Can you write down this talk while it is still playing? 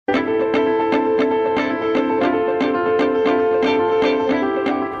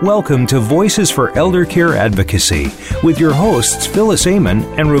Welcome to Voices for Elder Care Advocacy with your hosts Phyllis Amon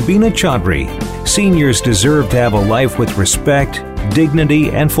and Rubina Chaudhry. Seniors deserve to have a life with respect, dignity,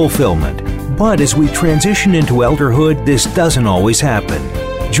 and fulfillment. But as we transition into elderhood, this doesn't always happen.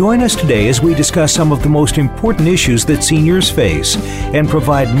 Join us today as we discuss some of the most important issues that seniors face and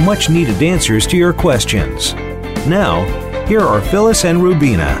provide much-needed answers to your questions. Now, here are Phyllis and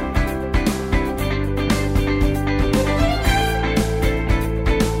Rubina.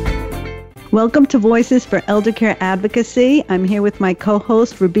 Welcome to Voices for Elder Care Advocacy. I'm here with my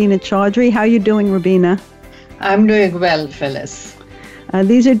co-host, Rubina Chaudhry. How are you doing, Rubina? I'm doing well, Phyllis.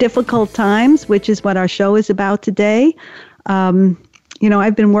 These are difficult times, which is what our show is about today. I've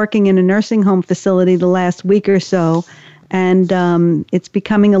been working in a nursing home facility the last week or so, and it's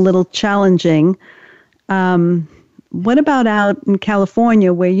becoming a little challenging. What about out in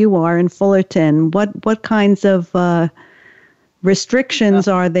California, where you are in Fullerton? What kinds of restrictions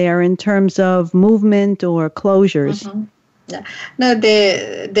are there in terms of movement or closures? Mm-hmm. No,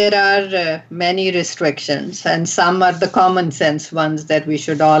 there are many restrictions, and some are the common sense ones that we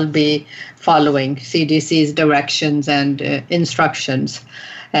should all be following, CDC's directions and instructions.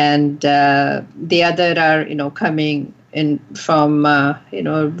 And the other are, coming in from,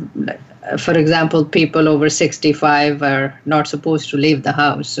 for example, people over 65 are not supposed to leave the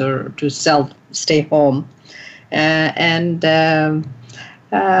house or to stay home. I'm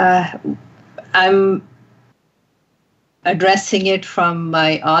addressing it from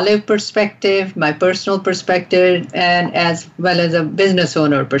my Olive perspective, my personal perspective, and as well as a business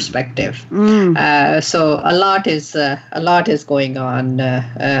owner perspective. So a lot is going on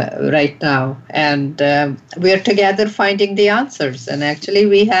right now, and we are together finding the answers. And actually,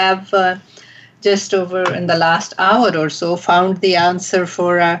 we have just over in the last hour or so found the answer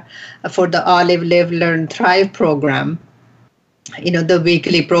for the Olive Live Learn Thrive program. The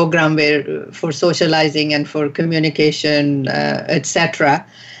weekly program for socializing and for communication, etc.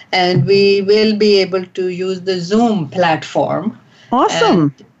 And we will be able to use the Zoom platform.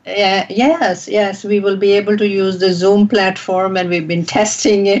 Awesome. Yes, we will be able to use the Zoom platform, and we've been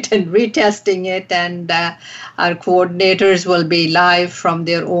testing it and retesting it, and our coordinators will be live from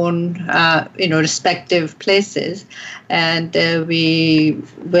their own, respective places, and we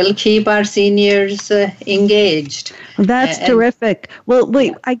will keep our seniors engaged. That's terrific. Well,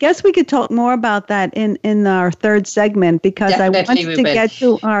 wait, I guess we could talk more about that in our third segment, because I wanted to get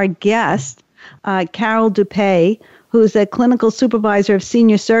to our guest, Carol Dupay, who's a clinical supervisor of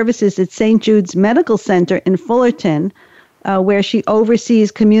senior services at St. Jude's Medical Center in Fullerton, where she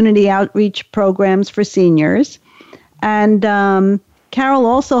oversees community outreach programs for seniors. And Carol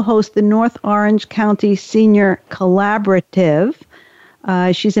also hosts the North Orange County Senior Collaborative.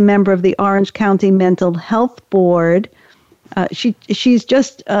 She's a member of the Orange County Mental Health Board. She's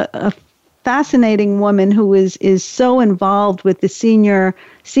just a fascinating woman who is so involved with the senior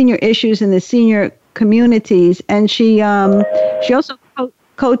issues and the senior communities, and she also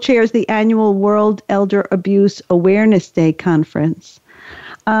co-chairs the annual World Elder Abuse Awareness Day conference.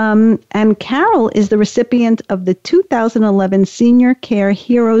 And Carol is the recipient of the 2011 Senior Care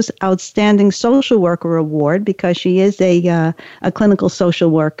Heroes Outstanding Social Worker Award, because she is a clinical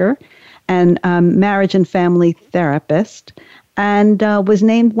social worker and marriage and family therapist, and was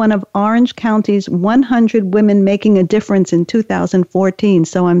named one of Orange County's 100 Women Making a Difference in 2014.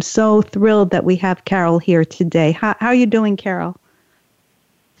 So I'm so thrilled that we have Carol here today. How are you doing, Carol?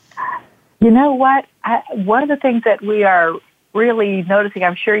 You know what? One of the things that we are really noticing,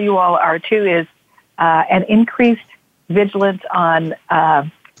 I'm sure you all are too, is an increased vigilance on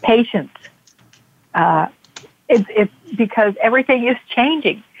patients. It's because everything is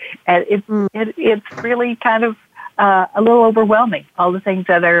changing. It's really kind of a little overwhelming, all the things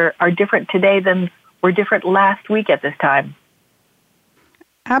that are different today than were different last week at this time.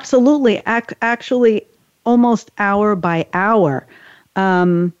 Absolutely. Actually, almost hour by hour. I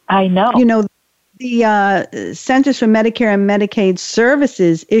know. The Centers for Medicare and Medicaid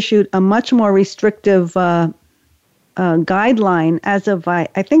Services issued a much more restrictive guideline as of, I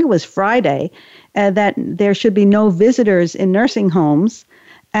think it was Friday, that there should be no visitors in nursing homes,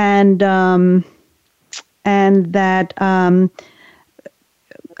 and that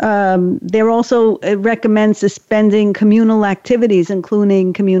there also recommends suspending communal activities,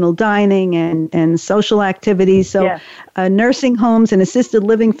 including communal dining and social activities. So yes. Nursing homes and assisted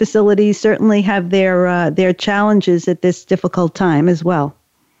living facilities certainly have their challenges at this difficult time as well.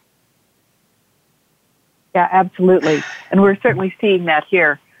 Yeah, absolutely. And we're certainly seeing that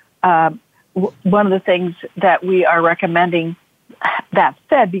here. One of the things that we are recommending, that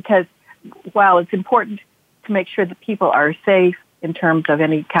said, because while it's important to make sure that people are safe in terms of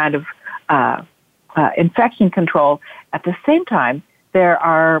any kind of infection control. At the same time, there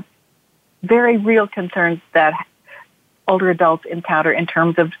are very real concerns that older adults encounter in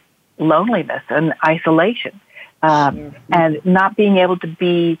terms of loneliness and isolation, and not being able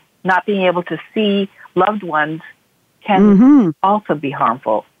to see loved ones can also be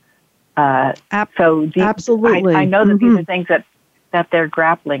harmful. Absolutely. I know that these are things that they're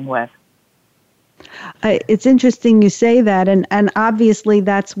grappling with. It's interesting you say that, and obviously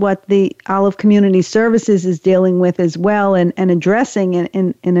that's what the Olive Community Services is dealing with as well, and addressing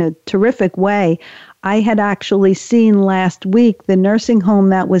in a terrific way. I had actually seen last week the nursing home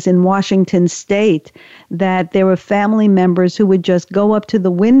that was in Washington State, that there were family members who would just go up to the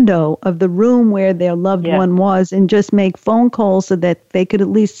window of the room where their loved one was and just make phone calls so that they could at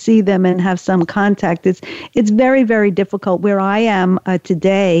least see them and have some contact. It's very, very difficult. Where I am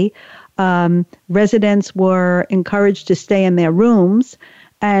today, residents were encouraged to stay in their rooms,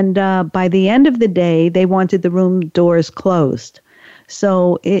 and by the end of the day, they wanted the room doors closed.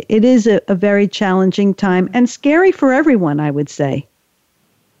 So it is a very challenging time and scary for everyone, I would say.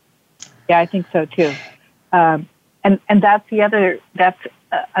 Yeah, I think so too. And that's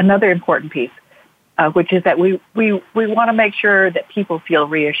another important piece, which is that we want to make sure that people feel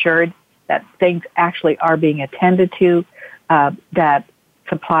reassured that things actually are being attended to, that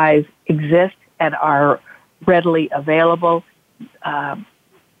supplies exist and are readily available,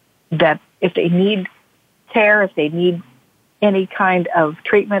 that if they need care, if they need any kind of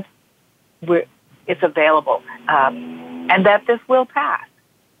treatment, it's available, and that this will pass.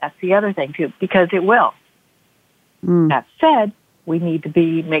 That's the other thing too, because it will. That said, we need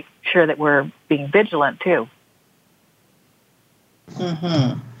to make sure that we're being vigilant too.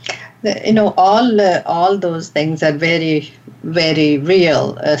 All those things are very, very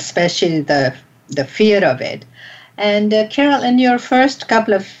real, especially the fear of it. And Carol, in your first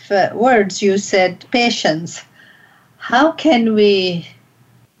couple of words, you said patience. How can we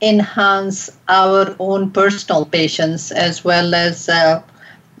enhance our own personal patience as well as, the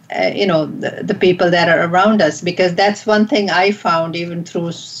people that are around us? Because that's one thing I found even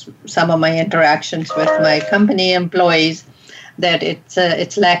through some of my interactions with my company employees, that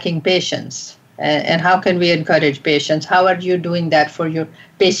it's lacking patience. And how can we encourage patience? How are you doing that for your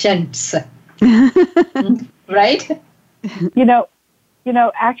patients? Right?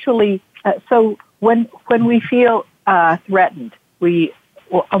 Actually, so when we feel threatened,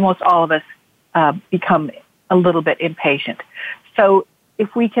 almost all of us become a little bit impatient. So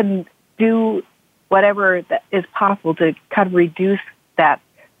if we can do whatever that is possible to kind of reduce that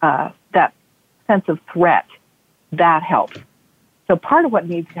sense of threat, that helps. So part of what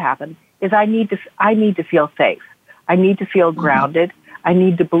needs to happen is I need to feel safe. I need to feel grounded. I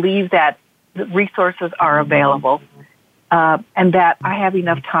need to believe that the resources are available, and that I have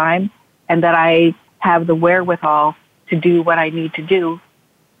enough time, and that I have the wherewithal to do what I need to do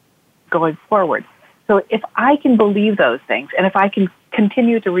going forward. So if I can believe those things, and if I can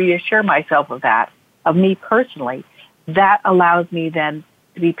continue to reassure myself of that, of me personally, that allows me then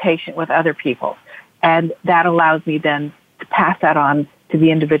to be patient with other people. And that allows me then to pass that on to the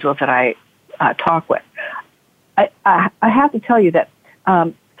individuals that I talk with. I have to tell you that,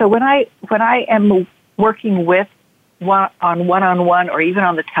 so when I am working with one-on-one or even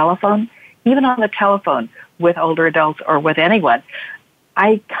on the telephone with older adults or with anyone,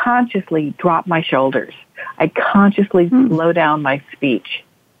 I consciously drop my shoulders. I consciously slow down my speech.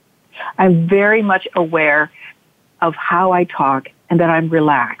 I'm very much aware of how I talk and that I'm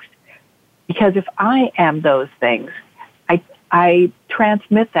relaxed. Because if I am those things, I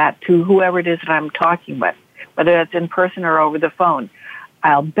transmit that to whoever it is that I'm talking with, whether that's in person or over the phone.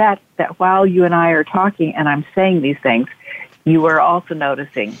 I'll bet that while you and I are talking and I'm saying these things, you are also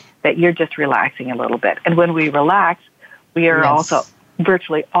noticing that you're just relaxing a little bit. And when we relax, we are also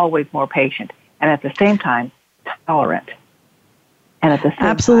virtually always more patient and at the same time tolerant. And at the same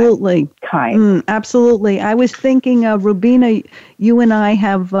time, kind. Absolutely. I was thinking, Rubina, you and I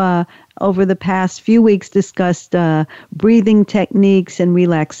have over the past few weeks discussed breathing techniques and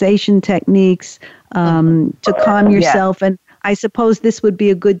relaxation techniques to calm yourself. And I suppose this would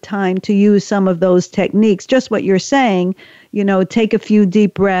be a good time to use some of those techniques. Just what you're saying, take a few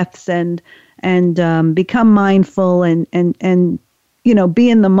deep breaths and become mindful and be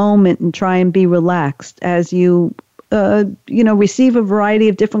in the moment and try and be relaxed as you receive a variety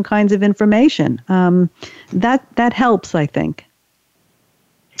of different kinds of information. That helps, I think.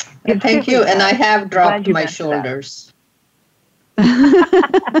 Thank you. And I have dropped my shoulders.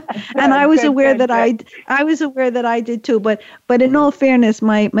 And I was aware that I did too. But in all fairness,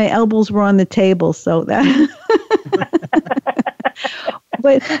 my elbows were on the table, so that.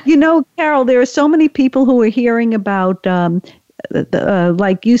 But, Carol, there are so many people who are hearing about,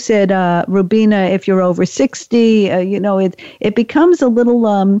 like you said, Rubina, if you're over 60, it becomes a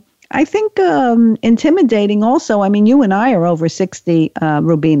little, I think, intimidating also. I mean, you and I are over 60,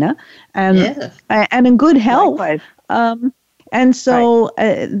 Rubina, and in good health. And so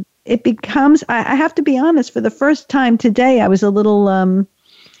it becomes, I have to be honest, for the first time today, I was a little,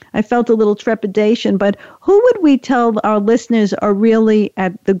 I felt a little trepidation, but who would we tell our listeners are really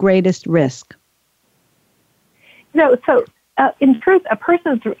at the greatest risk? So in truth, a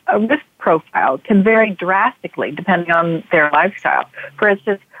person's risk profile can vary drastically depending on their lifestyle. For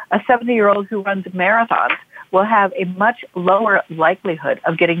instance, a 70-year-old who runs marathons will have a much lower likelihood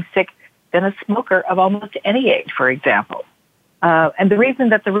of getting sick than a smoker of almost any age, for example. And the reason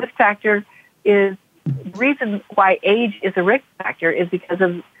that the risk factor the reason why age is a risk factor is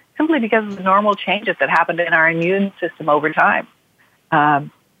simply because of the normal changes that happen in our immune system over time.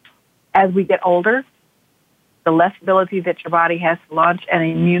 As we get older, the less ability that your body has to launch an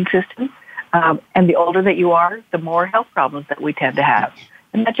immune system, and the older that you are, the more health problems that we tend to have.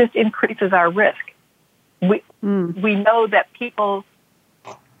 And that just increases our risk. We know that people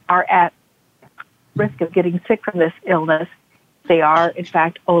are at risk of getting sick from this illness. They are, in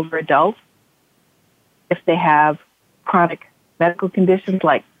fact, older adults. If they have chronic medical conditions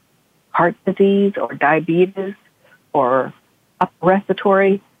like heart disease or diabetes or upper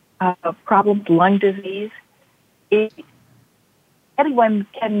respiratory problems, lung disease, anyone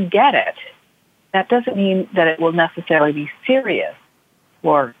can get it. That doesn't mean that it will necessarily be serious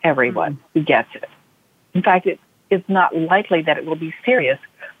for everyone who gets it. In fact, it's not likely that it will be serious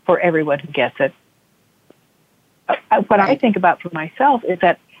for everyone who gets it. What I think about for myself is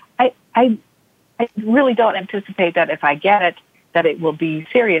that I really don't anticipate that if I get it, that it will be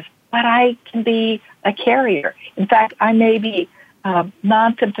serious, but I can be a carrier. In fact, I may be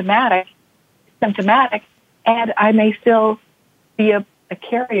symptomatic, and I may still be a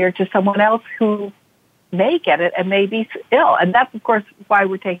carrier to someone else who may get it and may be ill. And that's, of course, why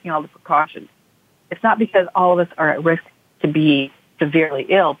we're taking all the precautions. It's not because all of us are at risk to be severely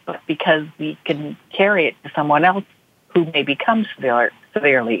ill, but because we can carry it to someone else who may become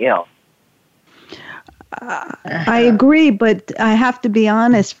severely ill. I agree, but I have to be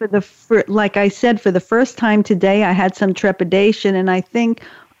honest. Like I said, for the first time today, I had some trepidation, and I think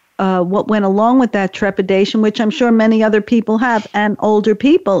what went along with that trepidation, which I'm sure many other people have, and older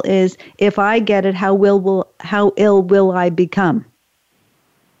people, is if I get it, how ill will I become?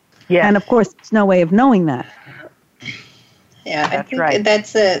 Yeah, and of course, there's no way of knowing that. Yeah, I think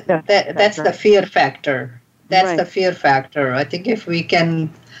that's the fear factor. That's the fear factor. I think if we can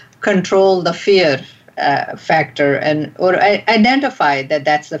control the fear factor or identify that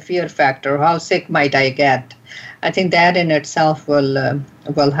that's the fear factor, how sick might I get? I think that in itself will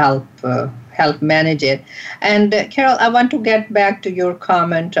help manage it. And Carol, I want to get back to your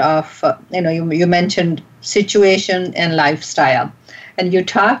comment of you mentioned situation and lifestyle, and you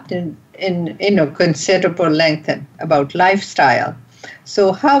talked in considerable length about lifestyle.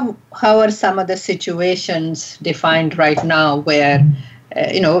 So how are some of the situations defined right now where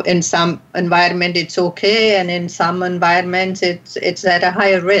in some environment it's okay, and in some environments it's at a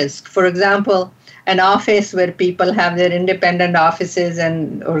higher risk? For example, an office where people have their independent offices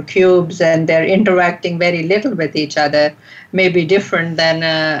or cubes and they're interacting very little with each other may be different than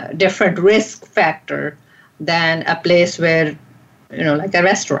a different risk factor than a place where, like a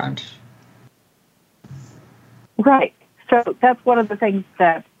restaurant. Right. So that's one of the things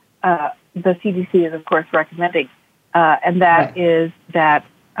that the CDC is, of course, recommending, and that is that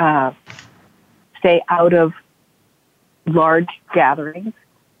stay out of large gatherings,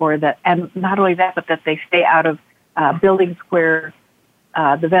 and not only that, but that they stay out of buildings where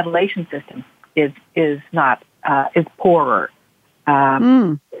the ventilation system is poorer.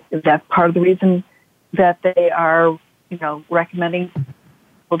 That's part of the reason that they are, recommending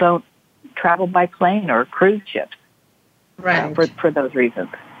people don't travel by plane or cruise ships. Right. For those reasons.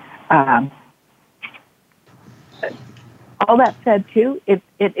 All that said, too, it's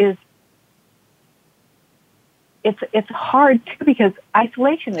hard too because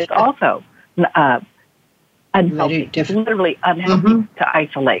isolation is also unhealthy. Literally unhealthy to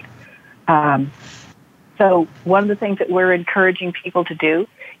isolate. So one of the things that we're encouraging people to do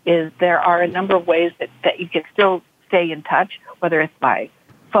is there are a number of ways that you can still stay in touch, whether it's by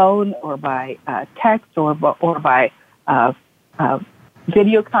phone or by text or by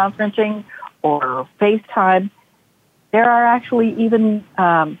video conferencing or FaceTime. There are actually even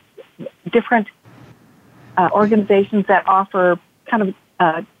different organizations that offer kind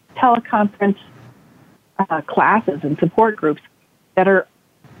of teleconference classes and support groups that are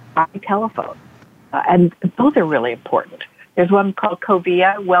by telephone. And those are really important. There's one called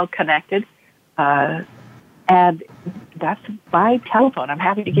Covia, Well Connected, and that's by telephone. I'm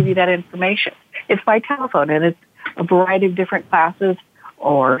happy to give you that information. It's by telephone, and it's a variety of different classes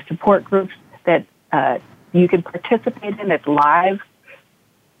or support groups that you can participate in. It's live,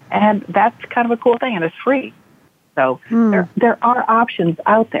 and that's kind of a cool thing, and it's free. So there are options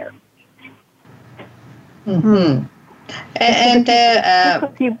out there. Mm-hmm.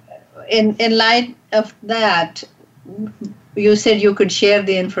 And in light of that, you said you could share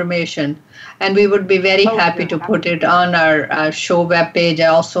the information, and we would be very happy to put it on our show webpage,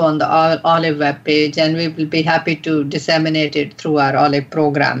 also on the Olive webpage, and we will be happy to disseminate it through our Olive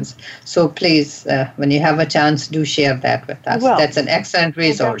programs. So please, when you have a chance, do share that with us. That's an excellent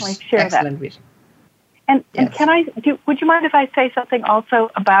resource. Definitely share excellent that. Resource. And can would you mind if I say something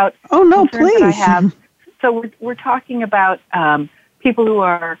also about please. That I have? So we're talking about people who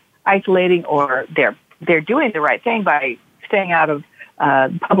are isolating, or they're doing the right thing by staying out of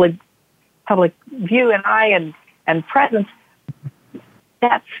public view and eye and presence.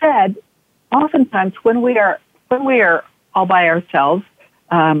 That said, oftentimes when we are all by ourselves,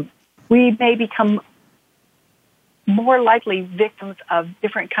 we may become more likely victims of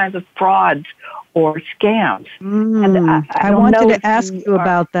different kinds of frauds or scams. And I wanted to ask you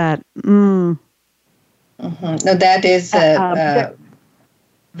about that. Mm-hmm. No, that is a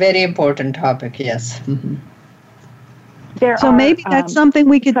very important topic, yes. Mm-hmm. So maybe that's something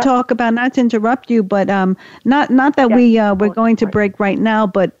we could talk about, not to interrupt you, but not that we're going to break right now,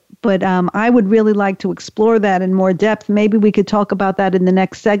 but I would really like to explore that in more depth. Maybe we could talk about that in the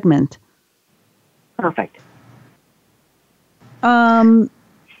next segment. Perfect.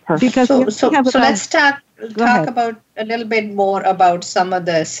 Because so let's talk about a little bit more about some of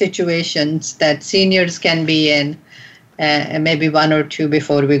the situations that seniors can be in, and maybe one or two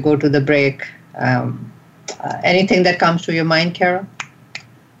before we go to the break. Anything that comes to your mind, Carol?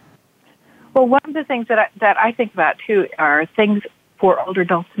 Well, one of the things that I think about too are things for older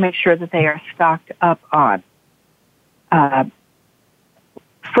adults to make sure that they are stocked up on.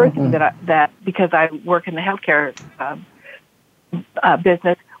 First thing that because I work in the healthcare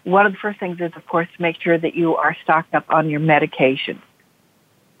business, one of the first things is, of course, to make sure that you are stocked up on your medication.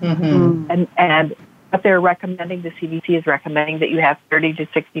 Mm-hmm. And what they're recommending, the CDC is recommending that you have 30 to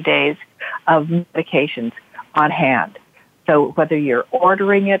 60 days of medications on hand. So whether you're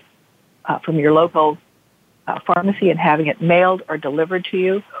ordering it from your local pharmacy and having it mailed or delivered to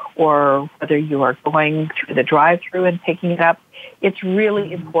you, or whether you are going through the drive-through and picking it up, it's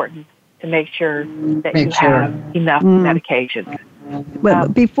really important to make sure that you have enough medication. Well,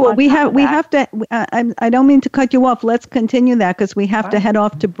 before we have to, I don't mean to cut you off. Let's continue that because we have to head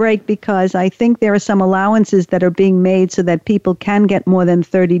off to break, because I think there are some allowances that are being made so that people can get more than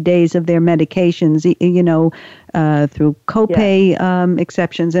 30 days of their medications, through copay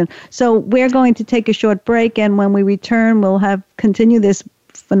exceptions. And so we're going to take a short break, and when we return, we'll continue this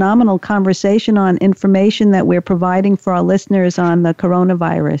phenomenal conversation on information that we're providing for our listeners on the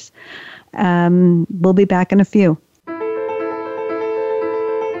coronavirus. We'll be back in a few.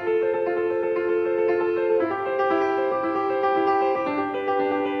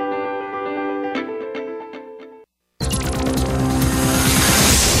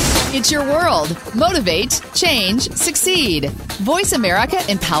 It's your world. Motivate, change, succeed.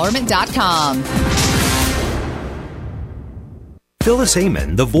 VoiceAmericaEmpowerment.com. Phyllis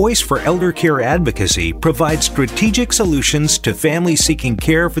Amon, the voice for elder care advocacy, provides strategic solutions to families seeking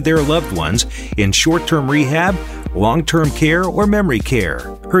care for their loved ones in short-term rehab, long-term care, or memory care.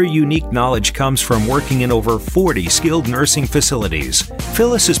 Her unique knowledge comes from working in over 40 skilled nursing facilities.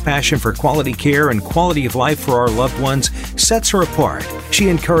 Phyllis's passion for quality care and quality of life for our loved ones sets her apart. She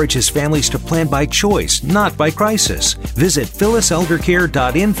encourages families to plan by choice, not by crisis. Visit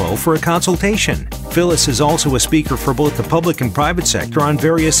phylliseldercare.info for a consultation. Phyllis is also a speaker for both the public and private sector on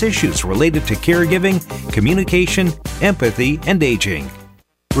various issues related to caregiving, communication, empathy, and aging.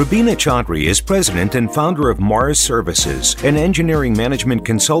 Rubina Chaudhry is president and founder of Mars Services, an engineering management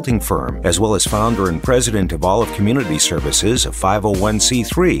consulting firm, as well as founder and president of Olive Community Services, a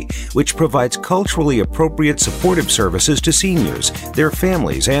 501c3, which provides culturally appropriate supportive services to seniors, their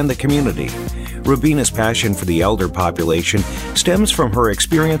families, and the community. Rubina's passion for the elder population stems from her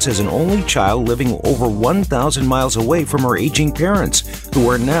experience as an only child living over 1,000 miles away from her aging parents, who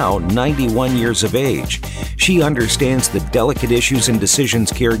are now 91 years of age. She understands the delicate issues and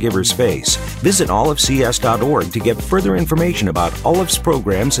decisions caregivers face. Visit olivecs.org to get further information about Olive's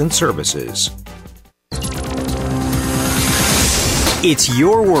programs and services. It's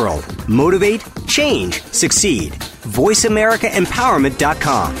your world. Motivate, change, succeed.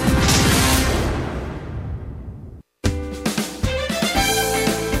 VoiceAmericaEmpowerment.com.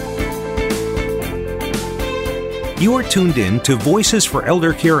 You are tuned in to Voices for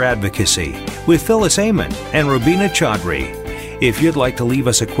Elder Care Advocacy with Phyllis Amon and Rubina Chaudhry. If you'd like to leave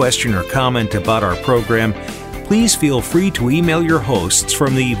us a question or comment about our program, please feel free to email your hosts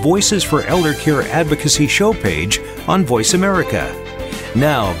from the Voices for Elder Care Advocacy show page on Voice America.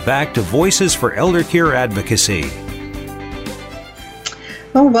 Now, back to Voices for Elder Care Advocacy.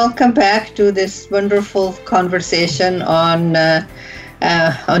 Well, welcome back to this wonderful conversation on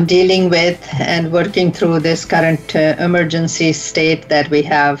dealing with and working through this current emergency state that we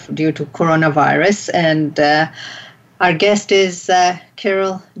have due to coronavirus. And our guest is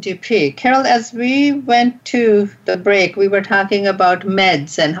Carol Dupuy. Carol, as we went to the break, we were talking about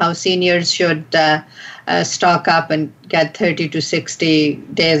meds and how seniors should stock up and get 30 to 60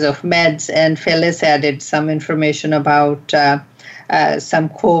 days of meds. And Phyllis added some information about some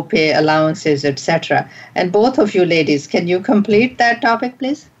co-pay allowances, etc. And both of you ladies, can you complete that topic,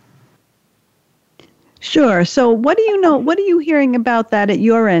 please? Sure. So what do you know? What are you hearing about that at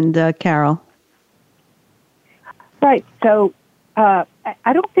your end, Carol? Right. So I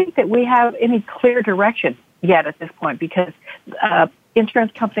don't think that we have any clear direction yet at this point because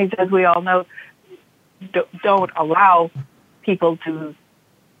insurance companies, as we all know, don't allow people to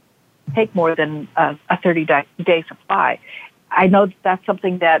take more than a 30-day supply. I know that's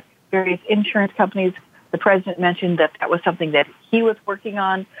something that various insurance companies, the president mentioned that was something that he was working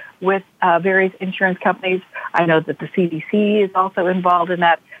on with various insurance companies. I know that the CDC is also involved in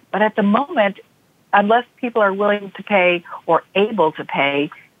that. But at the moment, unless people are willing to pay or able to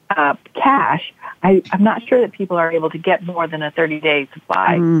pay cash, I'm not sure that people are able to get more than a 30-day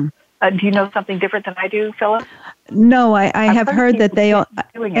supply. Do you know something different than I do, Phyllis? No, I have heard that they are.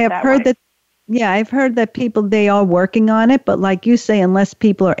 I've heard that people, they are working on it, but like you say, unless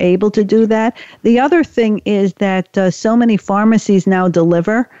people are able to do that. The other thing is that so many pharmacies now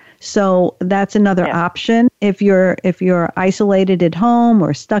deliver, so that's another option. If you're isolated at home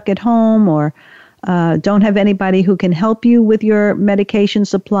or stuck at home or don't have anybody who can help you with your medication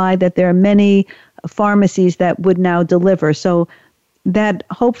supply, that there are many pharmacies that would now deliver. So that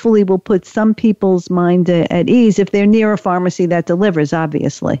hopefully will put some people's mind at ease if they're near a pharmacy that delivers,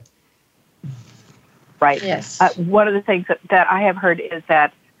 obviously. Right. Yes. One of the things that I have heard is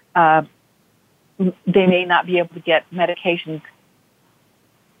that they may not be able to get medications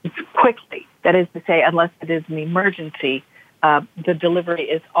quickly. That is to say, unless it is an emergency, the delivery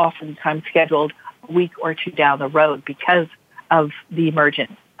is oftentimes scheduled a week or two down the road because of the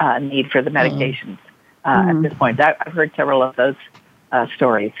emergent need for the medications at this point. I've heard several of those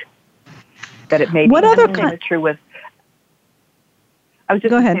stories. That it may be the same is true with. I was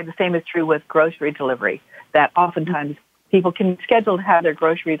just going to say the same is true with grocery delivery, that oftentimes people can schedule to have their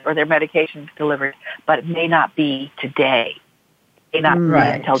groceries or their medications delivered, but it may not be today. It may not be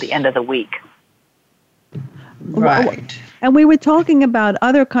until the end of the week. Right. And we were talking about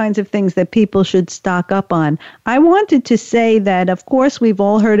other kinds of things that people should stock up on. I wanted to say that, of course, we've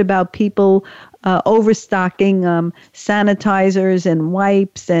all heard about people overstocking sanitizers and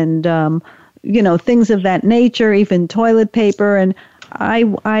wipes and, things of that nature, even toilet paper. And I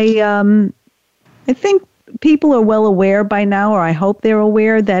think people are well aware by now, or I hope they're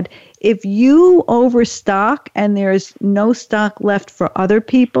aware, that if you overstock and there's no stock left for other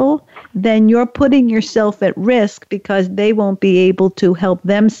people, then you're putting yourself at risk because they won't be able to help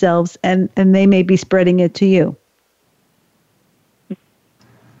themselves and they may be spreading it to you.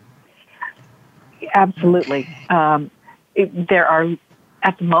 Absolutely. There are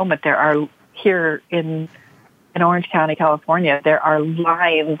here in Orange County, California, there are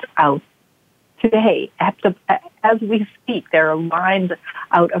lines out today. As we speak, there are lines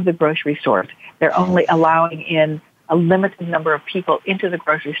out of the grocery stores. They're only allowing in a limited number of people into the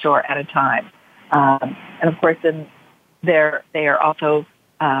grocery store at a time. And of course, then they are also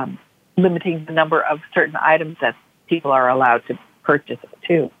limiting the number of certain items that people are allowed to purchase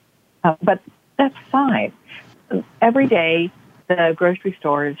too. But that's fine. Every day, the grocery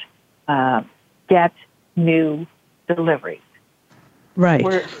stores get new deliveries. Right.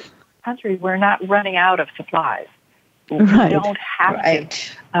 We're not running out of supplies. Right. We don't have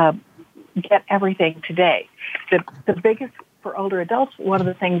to get everything today. The biggest, for older adults, one of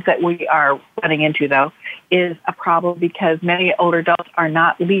the things that we are running into, though, is a problem because many older adults are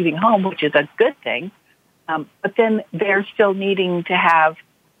not leaving home, which is a good thing, but then they're still needing to have,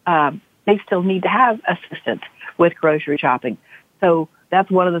 assistance with grocery shopping. So that's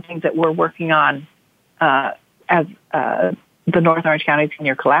one of the things that we're working on as the North Orange County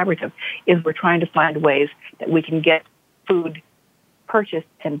Senior Collaborative is we're trying to find ways that we can get food purchased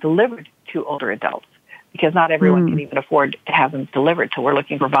and delivered to older adults, because not everyone can even afford to have them delivered. So we're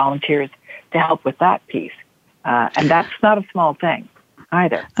looking for volunteers to help with that piece. And that's not a small thing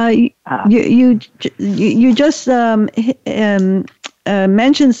either. You just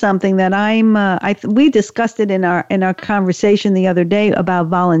mentioned something that we discussed it in our conversation the other day about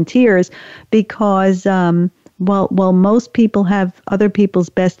volunteers, because while most people have other people's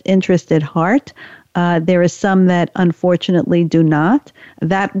best interest at heart, there are some that unfortunately do not.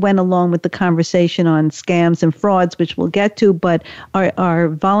 That went along with the conversation on scams and frauds, which we'll get to. But are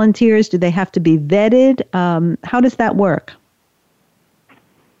volunteers, do they have to be vetted? How does that work?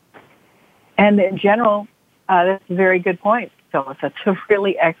 And in general, that's a very good point, Phyllis. That's a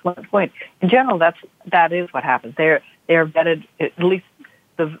really excellent point. In general, that is what happens. They are vetted. At least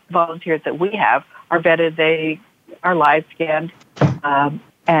the volunteers that we have are vetted. They are live scanned,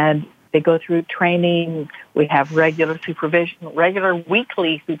 and they go through training. We have regular supervision, regular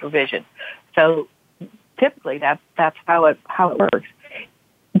weekly supervision. So typically, that's how it works.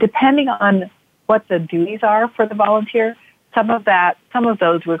 Depending on what the duties are for the volunteer, some of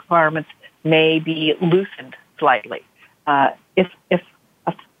those requirements may be loosened slightly. If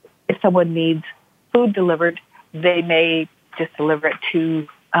someone needs food delivered, they may just deliver it to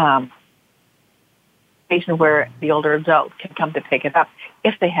station where the older adult can come to pick it up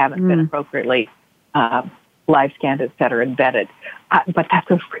if they haven't been appropriately live scanned, et cetera, and vetted. But that's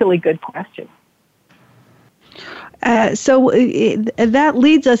a really good question. So that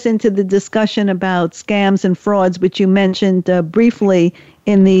leads us into the discussion about scams and frauds, which you mentioned briefly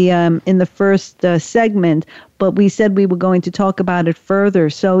in the first segment, but we said we were going to talk about it further.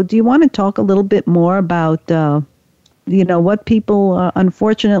 So do you want to talk a little bit more about what people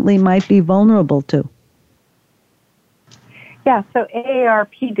unfortunately might be vulnerable to? Yeah, so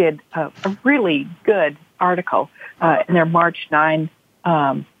AARP did a really good article in their March 9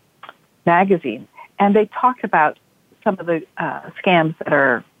 magazine, and they talked about some of the scams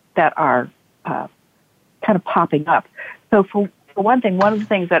that are kind of popping up. So for one thing, one of the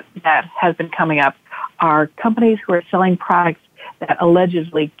things that has been coming up are companies who are selling products that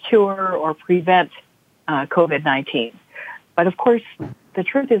allegedly cure or prevent COVID-19. But of course, the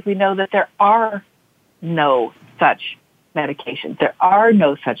truth is we know that there are no such medications. There are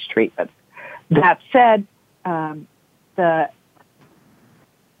no such treatments. That said, the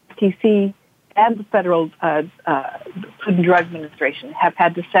FTC and the Federal Food and Drug Administration have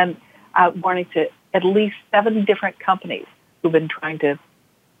had to send out warnings to at least 7 different companies who've been trying to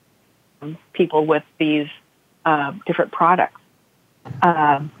people with these different products.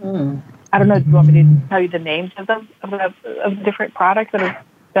 I don't know. Do you want me to tell you the names of them of the different products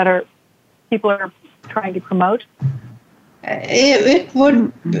that are people are trying to promote? It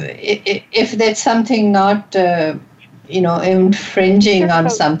would, if there's something not, infringing on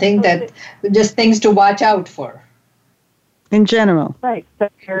something, that just things to watch out for. In general. Right. So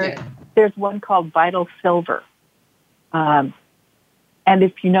there's one called Vital Silver. And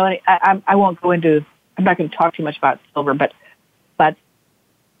if you know, I won't go into, I'm not going to talk too much about silver, but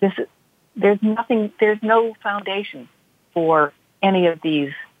there's no foundation for any of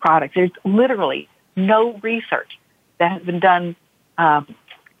these products. There's literally no research that has been done on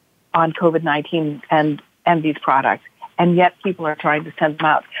COVID-19 and these products, and yet people are trying to send them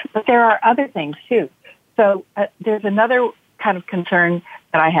out. But there are other things too. So there's another kind of concern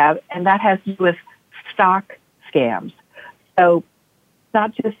that I have, and that has to do with stock scams. So it's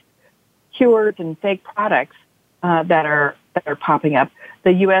not just cures and fake products that are popping up.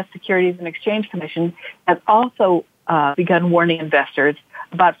 The U.S. Securities and Exchange Commission has also begun warning investors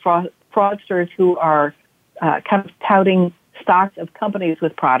about fraudsters who are kind of touting stocks of companies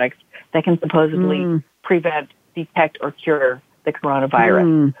with products that can supposedly prevent, detect, or cure the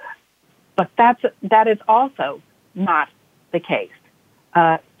coronavirus. But that is also not the case.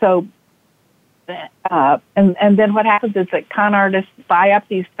 And then what happens is that con artists buy up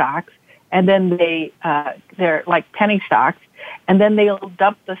these stocks, and then they're like penny stocks, and then they'll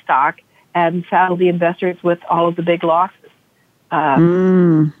dump the stock and saddle the investors with all of the big losses.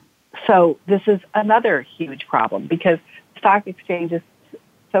 So this is another huge problem because the stock exchange is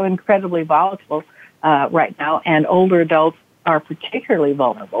so incredibly volatile right now, and older adults are particularly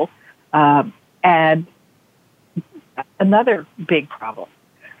vulnerable. And another big problem.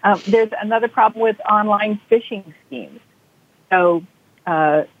 There's another problem with online phishing schemes. So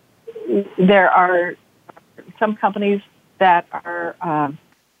there are some companies that are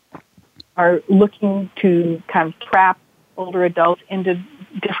looking to kind of trap older adults into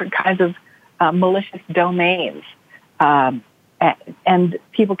different kinds of malicious domains. and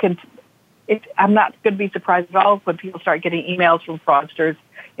people can. I'm not going to be surprised at all when people start getting emails from fraudsters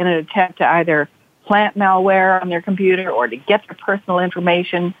in an attempt to either plant malware on their computer or to get their personal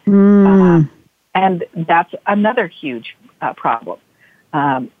information. And that's another huge problem.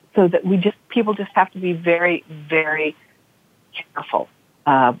 So that people just have to be very, very careful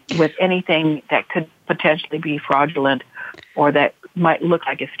with anything that could potentially be fraudulent or that might look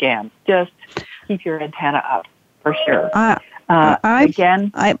like a scam. Just keep your antenna up for sure.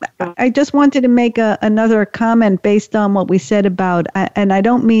 I just wanted to make another comment based on what we said about, and I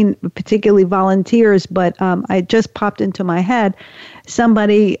don't mean particularly volunteers, but I just popped into my head,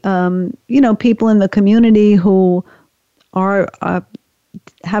 somebody, people in the community who are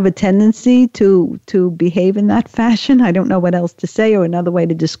have a tendency to behave in that fashion. I don't know what else to say or another way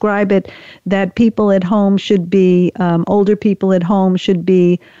to describe it, that people at home should be, older people at home should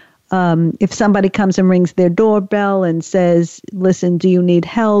be, if somebody comes and rings their doorbell and says, listen, do you need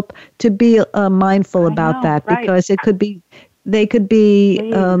help? To be mindful about that, because it could be, they could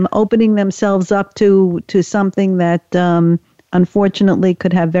be opening themselves up to something that unfortunately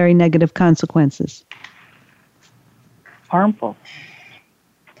could have very negative consequences. Harmful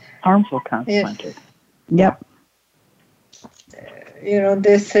consequences. Yep.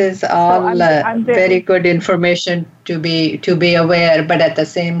 This is all very good information to be aware, but at the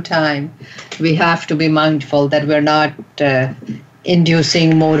same time, we have to be mindful that we're not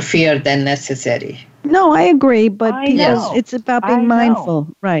inducing more fear than necessary. No, I agree, but it's about being mindful,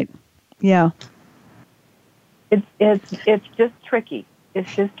 right? Yeah. It's just tricky.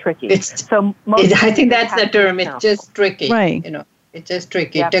 It's just tricky. I think that's the term. It's just tricky. Right. It's just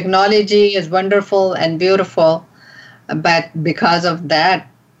tricky. Yep. Technology is wonderful and beautiful, but because of that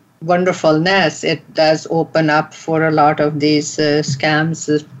wonderfulness, it does open up for a lot of these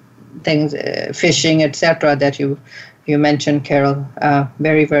scams, things, phishing, etc. that you mentioned, Carol,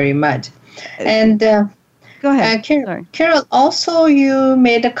 very, very much. And go ahead. Carol, also you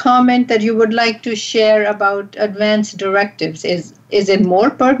made a comment that you would like to share about advanced directives. Is it more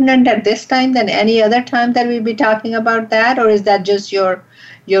pertinent at this time than any other time that we'll be talking about that, or is that just your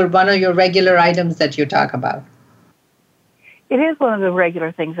one of your regular items that you talk about? It is one of the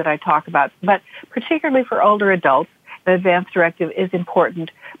regular things that I talk about, but particularly for older adults, the advanced directive is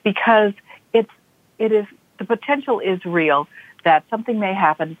important because it is the potential is real that something may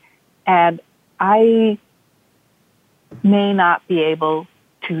happen, and I may not be able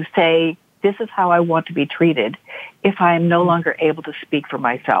to say, this is how I want to be treated if I am no longer able to speak for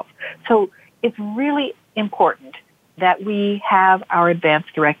myself. So it's really important that we have our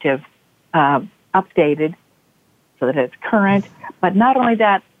advanced directive updated so that it's current, but not only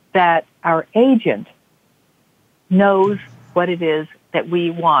that our agent knows what it is that we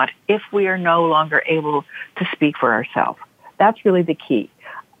want if we are no longer able to speak for ourselves. That's really the key.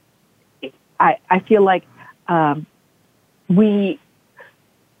 I feel like I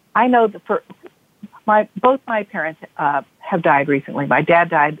know that both my parents have died recently. My dad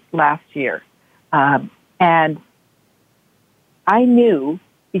died last year. And I knew,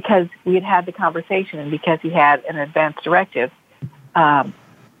 because we had had the conversation and because he had an advanced directive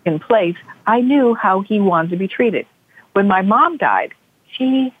in place, I knew how he wanted to be treated. When my mom died,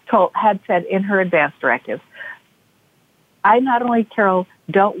 she had said in her advanced directive, I not only, Carol,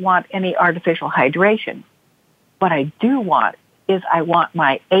 don't want any artificial hydration. What I do want is I want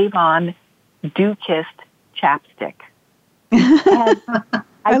my Avon Dew-Kissed chapstick. I love it.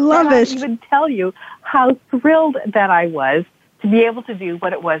 I cannot even tell you how thrilled that I was to be able to do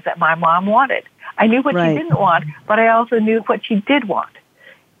what it was that my mom wanted. I knew what she didn't want, but I also knew what she did want.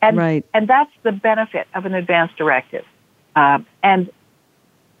 And that's the benefit of an advanced directive. And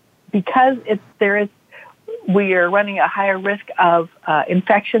because we are running a higher risk of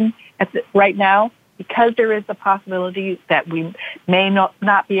infection right now, because there is the possibility that we may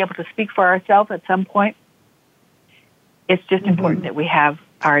not be able to speak for ourselves at some point, it's just important that we have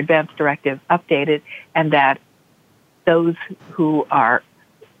our advanced directive updated and that those who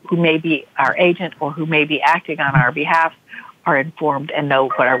may be our agent or who may be acting on our behalf are informed and know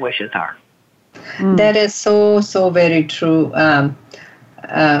what our wishes are. That is so, so very true,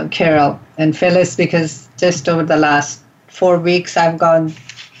 Carol and Phyllis, because just over the last 4 weeks, I've gone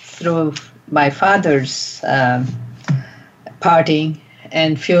through my father's party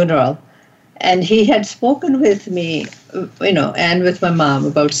and funeral. And he had spoken with me, and with my mom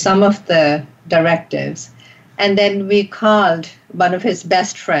about some of the directives. And then we called one of his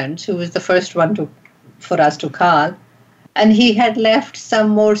best friends, who was the first one for us to call. And he had left some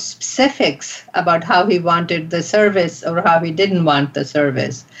more specifics about how he wanted the service or how he didn't want the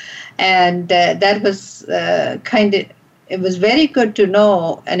service. And that was it was very good to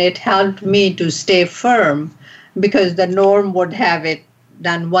know, and it helped me to stay firm because the norm would have it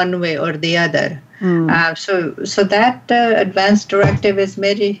done one way or the other. So that advance directive is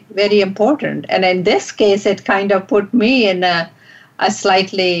very, very important. And in this case, it kind of put me in a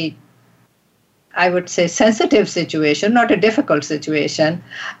slightly, I would say, sensitive situation, not a difficult situation.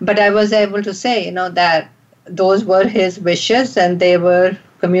 But I was able to say, that those were his wishes and they were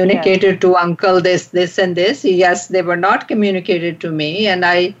communicated to uncle this, and this. Yes, they were not communicated to me. And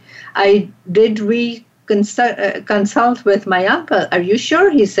I did consult with my uncle. Are you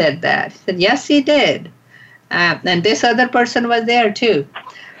sure he said that? He said, yes, he did. And this other person was there too.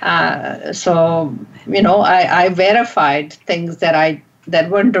 So, I verified things that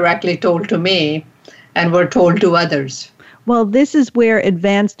weren't directly told to me and were told to others. Well, this is where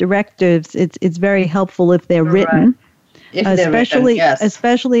advance directives, it's very helpful if they're written.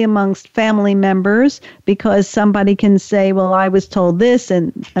 Especially amongst family members, because somebody can say, well, I was told this,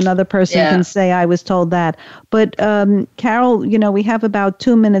 and another person can say, I was told that. But Carol, we have about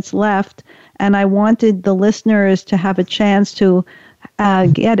 2 minutes left, and I wanted the listeners to have a chance to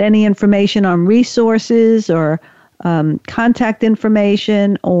get any information on resources or contact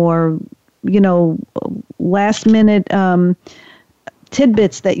information or, last minute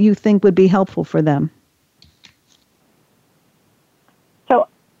tidbits that you think would be helpful for them.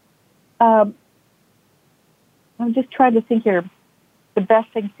 I'm just trying to think here the best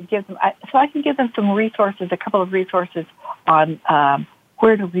things to give them. So I can give them some resources, a couple of resources on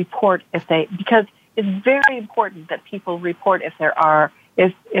where to report because it's very important that people report if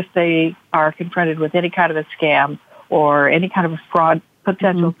they are confronted with any kind of a scam or any kind of a fraud,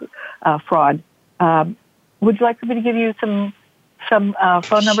 potential fraud. Would you like for me to give you some phone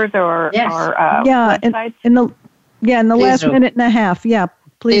numbers or websites? In the last minute and a half. Yeah,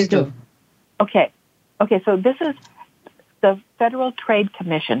 please do. Okay, so this is the Federal Trade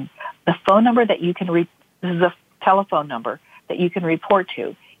Commission. The phone number that you can this is a telephone number that you can report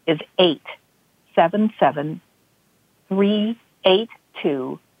to is 877-382-4357.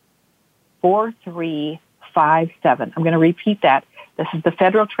 I'm going to repeat that. This is the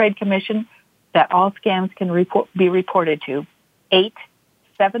Federal Trade Commission that all scams can be reported to.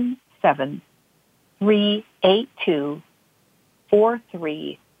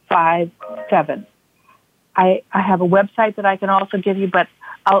 877-382-4357. I have a website that I can also give you, but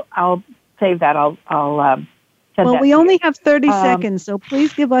I'll save that. I'll send that. Well, we only have 30 seconds, so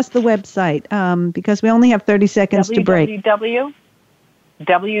please give us the website because we only have 30 seconds to break.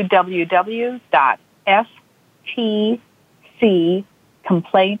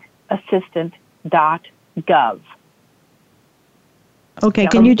 www.ftccomplaintassistant.gov. Okay,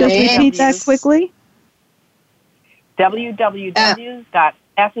 can you just repeat that quickly?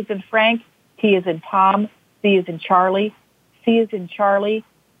 F is in Frank, T is in Tom, C is in Charlie, C is in Charlie,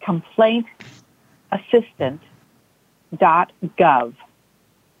 complaintassistant.gov.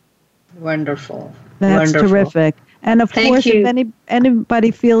 Wonderful. That's terrific. And of course, if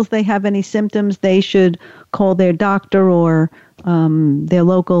anybody feels they have any symptoms, they should call their doctor or their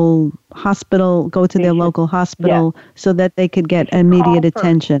local hospital, go to their local hospital so that they could get immediate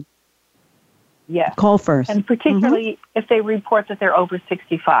attention. Yes. Call first. And particularly if they report that they're over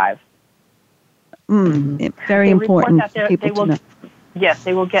 65. Very important for people to know. Yes,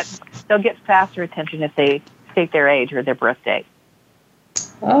 they'll get faster attention if they state their age or their birth date.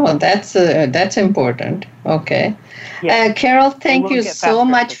 Oh, that's important. Okay. Yes. Carol, thank you so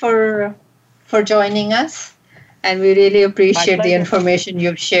much for joining us. And we really appreciate the information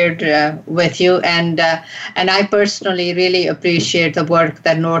you've shared with you. And I personally really appreciate the work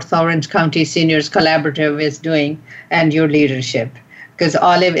that North Orange County Seniors Collaborative is doing and your leadership, because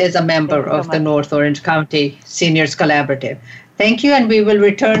Olive is a member of the North Orange County Seniors Collaborative. Thank you, and we will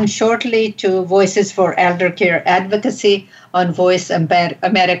return shortly to Voices for Elder Care Advocacy on Voice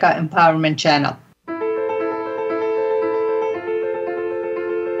America Empowerment Channel.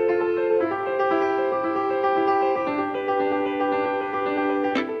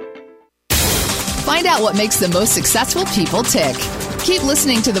 Find out what makes the most successful people tick. Keep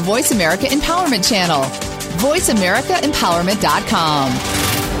listening to the Voice America Empowerment Channel. VoiceAmericaEmpowerment.com.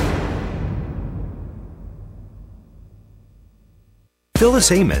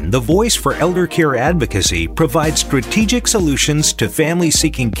 Phyllis Amon, the voice for elder care advocacy, provides strategic solutions to families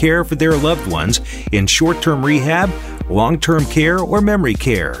seeking care for their loved ones in short-term rehab long-term care, or memory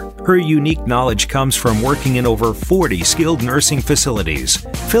care. Her unique knowledge comes from working in over 40 skilled nursing facilities.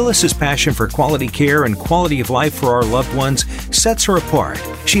 Phyllis's passion for quality care and quality of life for our loved ones sets her apart.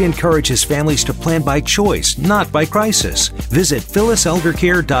 She encourages families to plan by choice, not by crisis. Visit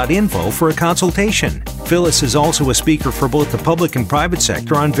phylliseldercare.info for a consultation. Phyllis is also a speaker for both the public and private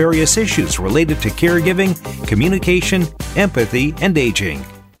sector on various issues related to caregiving, communication, empathy, and aging.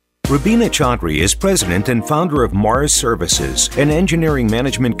 Rubina Chaudhry is president and founder of Mars Services, an engineering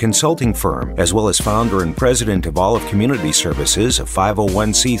management consulting firm, as well as founder and president of Olive Community Services, a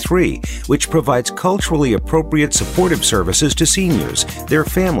 501c3, which provides culturally appropriate supportive services to seniors, their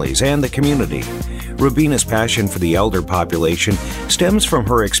families, and the community. Rubina's passion for the elder population stems from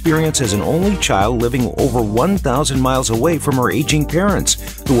her experience as an only child living over 1,000 miles away from her aging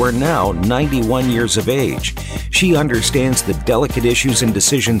parents, who are now 91 years of age. She understands the delicate issues and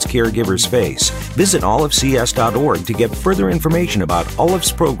decisions caregivers face. Visit olivecs.org to get further information about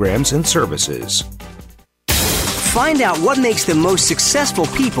Olive's programs and services. Find out what makes the most successful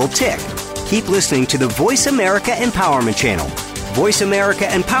people tick. Keep listening to the Voice America Empowerment Channel,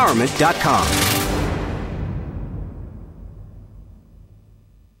 voiceamericaempowerment.com.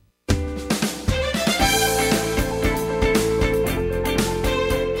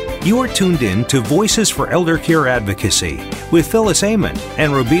 You are tuned in to Voices for Elder Care Advocacy with Phyllis Amon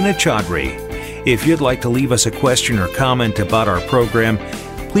and Rubina Chaudhry. If you'd like to leave us a question or comment about our program,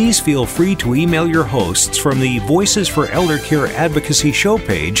 please feel free to email your hosts from the Voices for Elder Care Advocacy show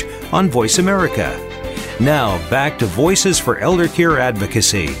page on Voice America. Now, back to Voices for Elder Care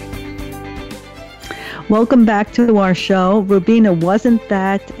Advocacy. Welcome back to our show. Rubina, wasn't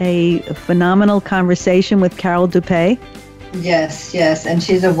that a phenomenal conversation with Carol DuPay? Yes, and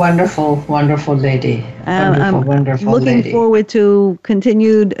she's a wonderful, wonderful lady. Wonderful looking lady. Forward to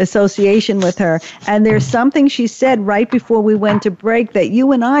continued association with her. And there's something she said right before we went to break that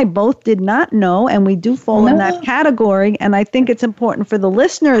you and I both did not know, and we do fall in that category. And I think it's important for the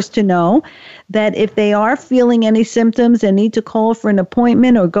listeners to know that if they are feeling any symptoms and need to call for an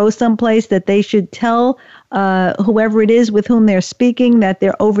appointment or go someplace, that they should tell whoever it is with whom they're speaking that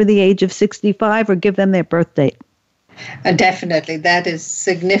they're over the age of 65 or give them their birth date. Definitely. That is a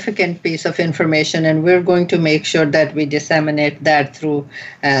significant piece of information, and we're going to make sure that we disseminate that through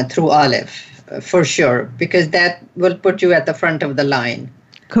Olive, for sure, because that will put you at the front of the line.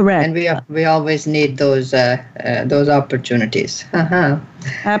 Correct. And we always need those opportunities.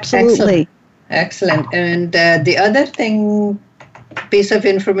 Absolutely. Excellent. And the other piece of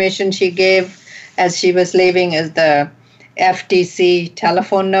information she gave as she was leaving is the FTC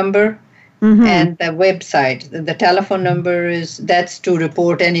telephone number. Mm-hmm. And the website. The telephone number that's to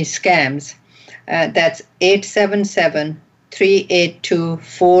report any scams. That's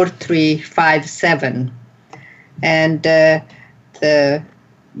 877-382-4357. And the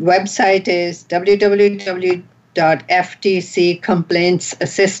website is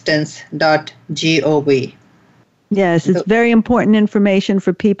www.ftccomplaintsassistance.gov. Yes, it's very important information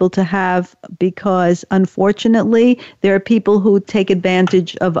for people to have because, unfortunately, there are people who take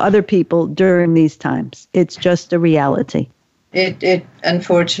advantage of other people during these times. It's just a reality. It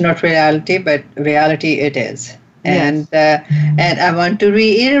unfortunate reality, but reality it is. Yes. And I want to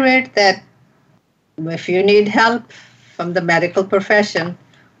reiterate that if you need help from the medical profession,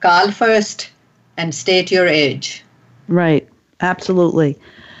 call first and state your age. Right. Absolutely.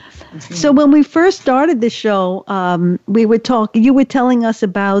 Mm-hmm. So when we first started the show, you were telling us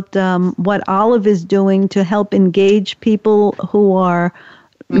about what Olive is doing to help engage people who are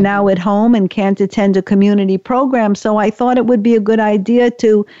now at home and can't attend a community program. So I thought it would be a good idea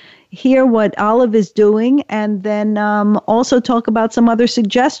to hear what Olive is doing and then also talk about some other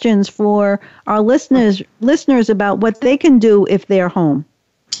suggestions for our listeners about what they can do if they're home.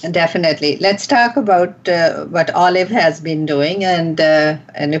 Definitely. Let's talk about what Olive has been doing and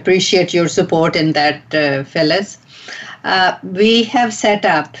appreciate your support in that, Phyllis. We have set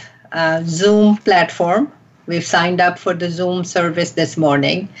up a Zoom platform. We've signed up for the Zoom service this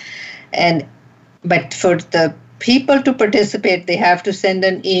morning. But for the people to participate, they have to send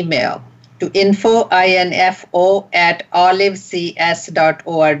an email to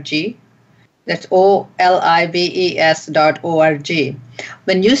info@olivecs.org. That's OLIVES.org.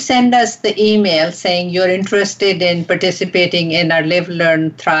 When you send us the email saying you're interested in participating in our Live,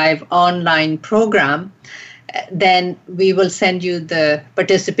 Learn, Thrive online program, then we will send you the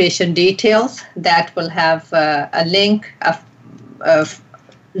participation details. That will have a link, a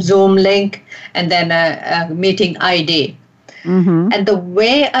Zoom link, and then a meeting ID. Mm-hmm. And the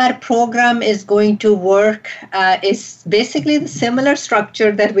way our program is going to work is basically the similar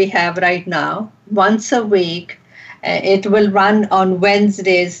structure that we have right now. Once a week, It will run on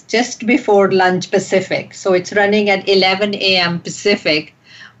Wednesdays just before lunch Pacific. So it's running at 11 a.m. Pacific,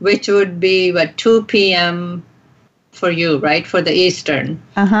 which would be 2 p.m. for you, right? For the Eastern.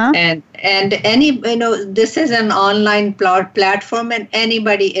 And any, this is an online platform, and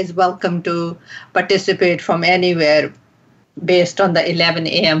anybody is welcome to participate from anywhere based on the 11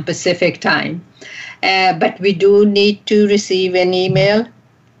 a.m. Pacific time. But we do need to receive an email,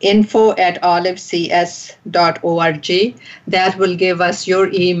 info@olivecs.org. That will give us your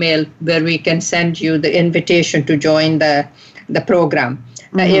email where we can send you the invitation to join the program.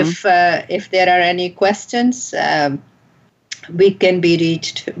 If there are any questions, we can be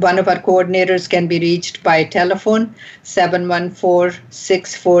reached. One of our coordinators can be reached by telephone,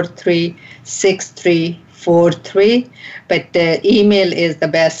 714-643-6343. But email is the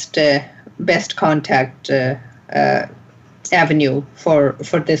best contact avenue for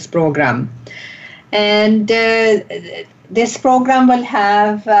this program. And this program will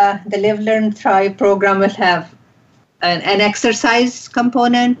have, the Live, Learn, Thrive program will have an exercise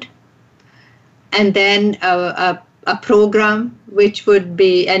component, and then a program which would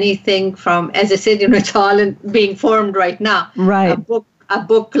be anything from, as I said, it's all being formed right now. Right. A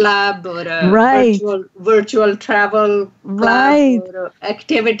book club or a virtual travel club or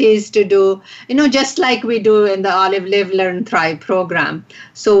activities to do, just like we do in the Olive Live, Learn, Thrive program.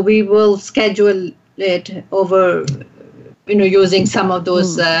 So we will schedule it over, using some of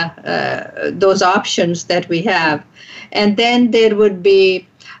those options that we have. And then there would be,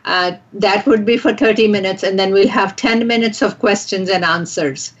 that would be for 30 minutes, and then we'll have 10 minutes of questions and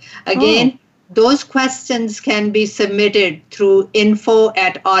answers. Again, those questions can be submitted through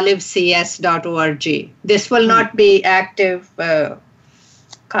info@olivecs.org. This will not be active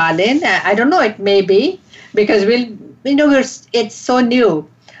call-in. I don't know, it may be, because it's so new.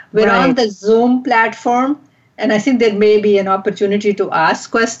 We're on the Zoom platform, and I think there may be an opportunity to ask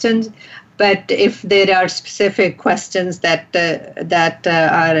questions. But if there are specific questions that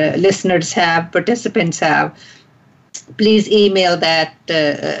our listeners have, participants have, please email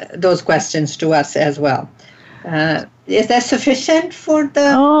those questions to us as well. Is that sufficient for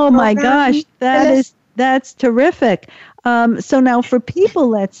the program? My gosh, that's terrific. So now for people,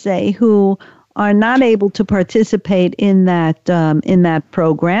 let's say, who are not able to participate in that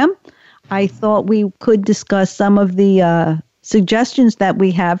program, I thought we could discuss some of the suggestions that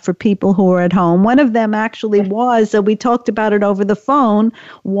we have for people who are at home. One of them actually was, we talked about it over the phone,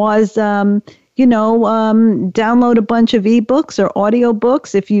 was download a bunch of ebooks or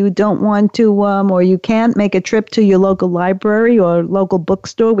audiobooks if you don't want to, or you can't make a trip to your local library or local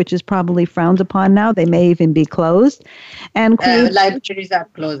bookstore, which is probably frowned upon now. They may even be closed. And libraries are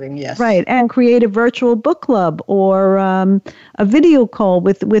closing, yes. Right, and create a virtual book club or a video call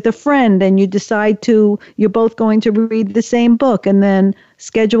with a friend, and you decide you're both going to read the same book, and then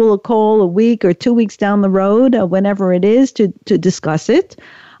schedule a call a week or 2 weeks down the road, whenever it is, to discuss it.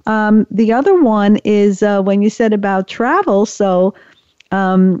 The other one is when you said about travel. So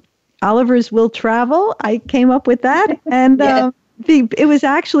Oliver's Will Travel, I came up with that. And it was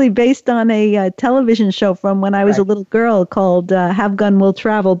actually based on a television show from when I was a little girl called Have Gun Will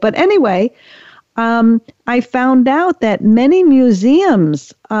Travel. But anyway, I found out that many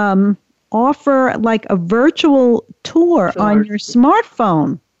museums offer like a virtual tour on your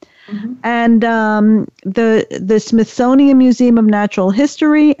smartphone. And the Smithsonian Museum of Natural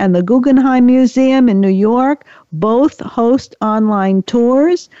History and the Guggenheim Museum in New York both host online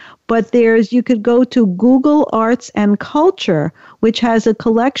tours. But you could go to Google Arts and Culture, which has a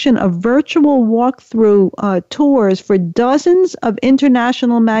collection of virtual walkthrough tours for dozens of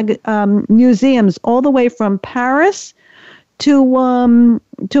international museums, all the way from Paris to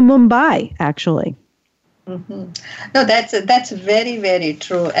Mumbai, actually. Mm-hmm. No, that's very, very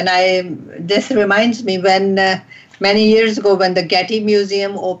true. And this reminds me when many years ago when the Getty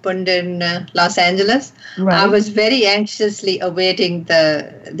Museum opened in Los Angeles, I was very anxiously awaiting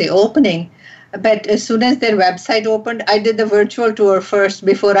the opening. But as soon as their website opened, I did the virtual tour first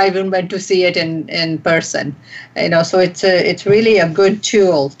before I even went to see it in person. So it's really a good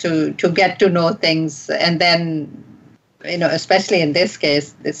tool to get to know things, and then especially in this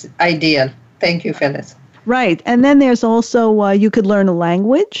case, it's ideal. Thank you, Phyllis. Right. And then there's also, you could learn a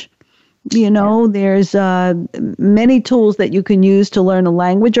language. There's many tools that you can use to learn a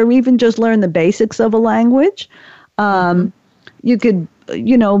language, or even just learn the basics of a language. You could,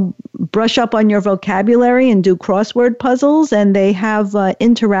 brush up on your vocabulary and do crossword puzzles. And they have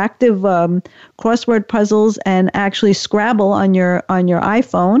interactive crossword puzzles and actually Scrabble on your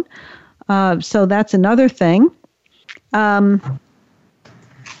iPhone. So that's another thing.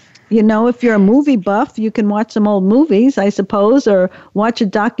 You know, if you're a movie buff, you can watch some old movies, I suppose, or watch a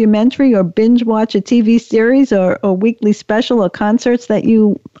documentary or binge watch a TV series or weekly special or concerts that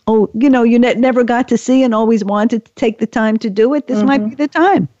you never got to see and always wanted to take the time to do it. This might be the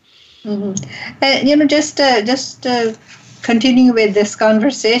time. Mm-hmm. Just continuing with this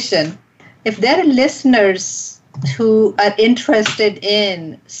conversation, if there are listeners who are interested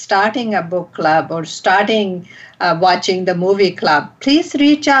in starting a book club or starting watching the movie club, please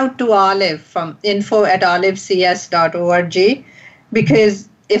reach out to Olive from info@olivecs.org, because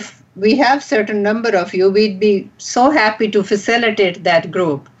if we have certain number of you, we'd be so happy to facilitate that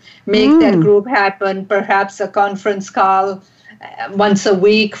group, make that group happen, perhaps a conference call once a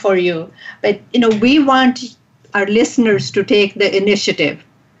week for you. But, we want our listeners to take the initiative.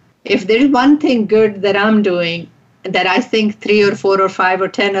 If there is one thing good that I'm doing that I think 3 or 4 or 5 or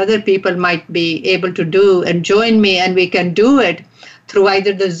 10 other people might be able to do and join me, and we can do it through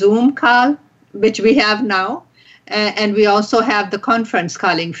either the Zoom call, which we have now, and we also have the conference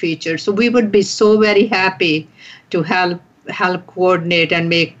calling feature. So we would be so very happy to help coordinate and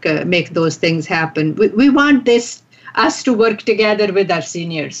make those things happen. We want us to work together with our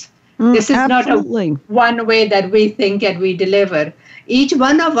seniors. This is absolutely. Not one way that we think and we deliver. Each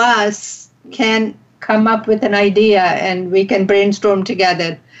one of us can come up with an idea, and we can brainstorm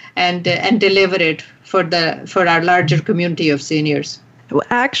together and deliver it for our larger community of seniors.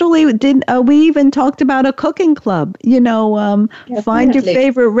 Actually, we even talked about a cooking club? Find your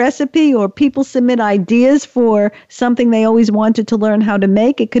favorite recipe, or people submit ideas for something they always wanted to learn how to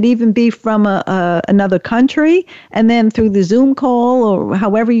make. It could even be from another country, and then through the Zoom call or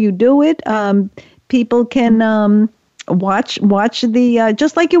however you do it, people can watch the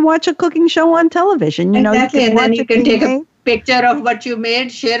just like you watch a cooking show on television. Exactly, and then you can take a picture of what you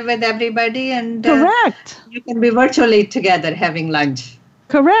made, share with everybody, and correct. You can be virtually together having lunch.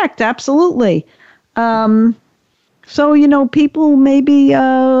 Correct, absolutely. So people maybe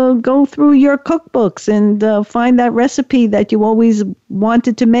go through your cookbooks and find that recipe that you always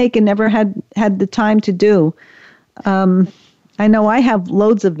wanted to make and never had the time to do. I know I have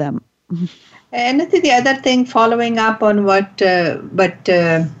loads of them. And I think the other thing, following up on what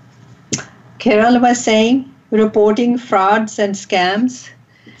Carol was saying, reporting frauds and scams.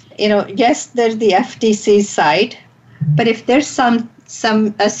 Yes, there's the FTC site, but if there's a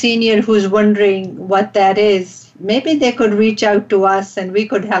senior who's wondering what that is, maybe they could reach out to us and we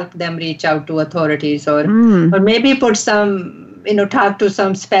could help them reach out to authorities, or maybe put some, talk to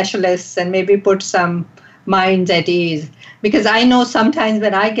some specialists and maybe put some minds at ease. Because I know sometimes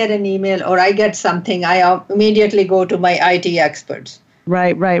when I get an email or I get something, I immediately go to my IT experts.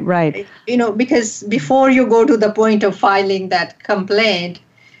 Right. Because before you go to the point of filing that complaint,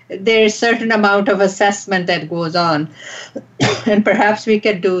 there's a certain amount of assessment that goes on. And perhaps we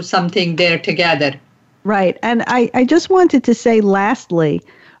could do something there together. Right. And I just wanted to say lastly,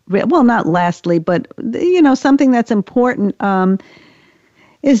 well, not lastly, but, something that's important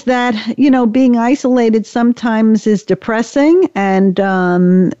is that, being isolated sometimes is depressing, and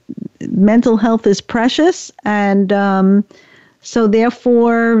mental health is precious. And so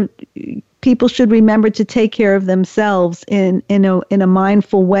therefore, people should remember to take care of themselves in a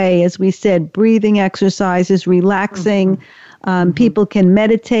mindful way. As we said, breathing exercises, relaxing. People can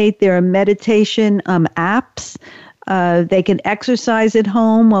meditate. There are meditation apps. They can exercise at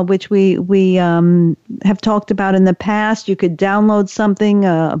home, which we have talked about in the past. You could download something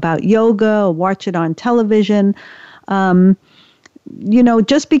about yoga or watch it on television.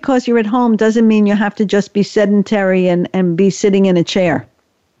 Just because you're at home doesn't mean you have to just be sedentary and be sitting in a chair.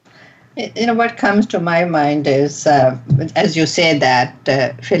 What comes to my mind is, as you say that,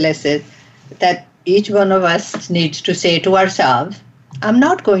 Phyllis, is that each one of us needs to say to ourselves, I'm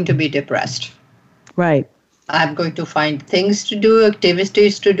not going to be depressed. Right. I'm going to find things to do,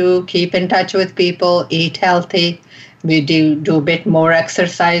 activities to do, keep in touch with people, eat healthy. We do a bit more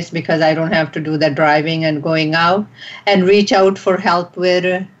exercise because I don't have to do the driving and going out, and reach out for help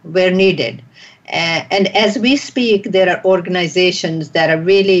where needed. And as we speak, there are organizations that are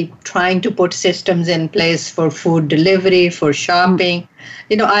really trying to put systems in place for food delivery, for shopping.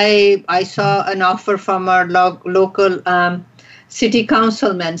 I saw an offer from our local city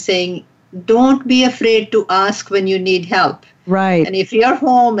councilman saying, don't be afraid to ask when you need help. Right. And if you're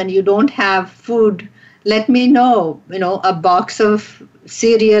home and you don't have food, let me know. A box of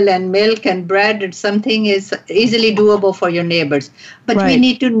cereal and milk and bread or something is easily doable for your neighbors. But we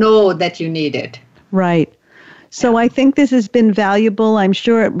need to know that you need it. Right. So I think this has been valuable. I'm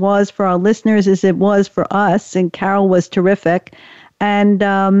sure it was for our listeners as it was for us. And Carol was terrific. And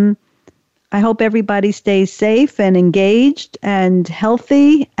I hope everybody stays safe and engaged and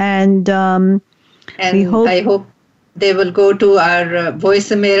healthy. And I hope they will go to our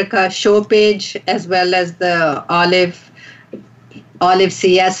Voice America show page as well as the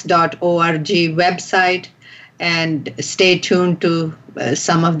olivecs.org website, and stay tuned to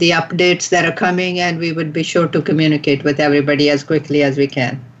some of the updates that are coming, and we would be sure to communicate with everybody as quickly as we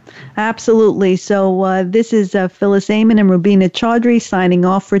can. Absolutely. So this is Phyllis Amon and Rubina Chaudhry signing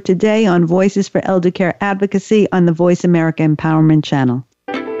off for today on Voices for Elder Care Advocacy on the Voice America Empowerment Channel.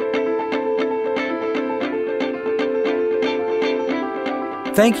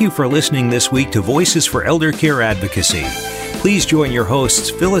 Thank you for listening this week to Voices for Elder Care Advocacy. Please join your hosts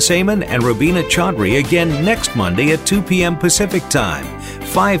Phyllis Amon and Rubina Chaudhry again next Monday at 2 p.m. Pacific Time,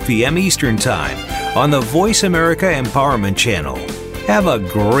 5 p.m. Eastern Time on the Voice America Empowerment Channel. Have a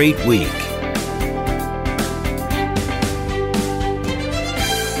great week.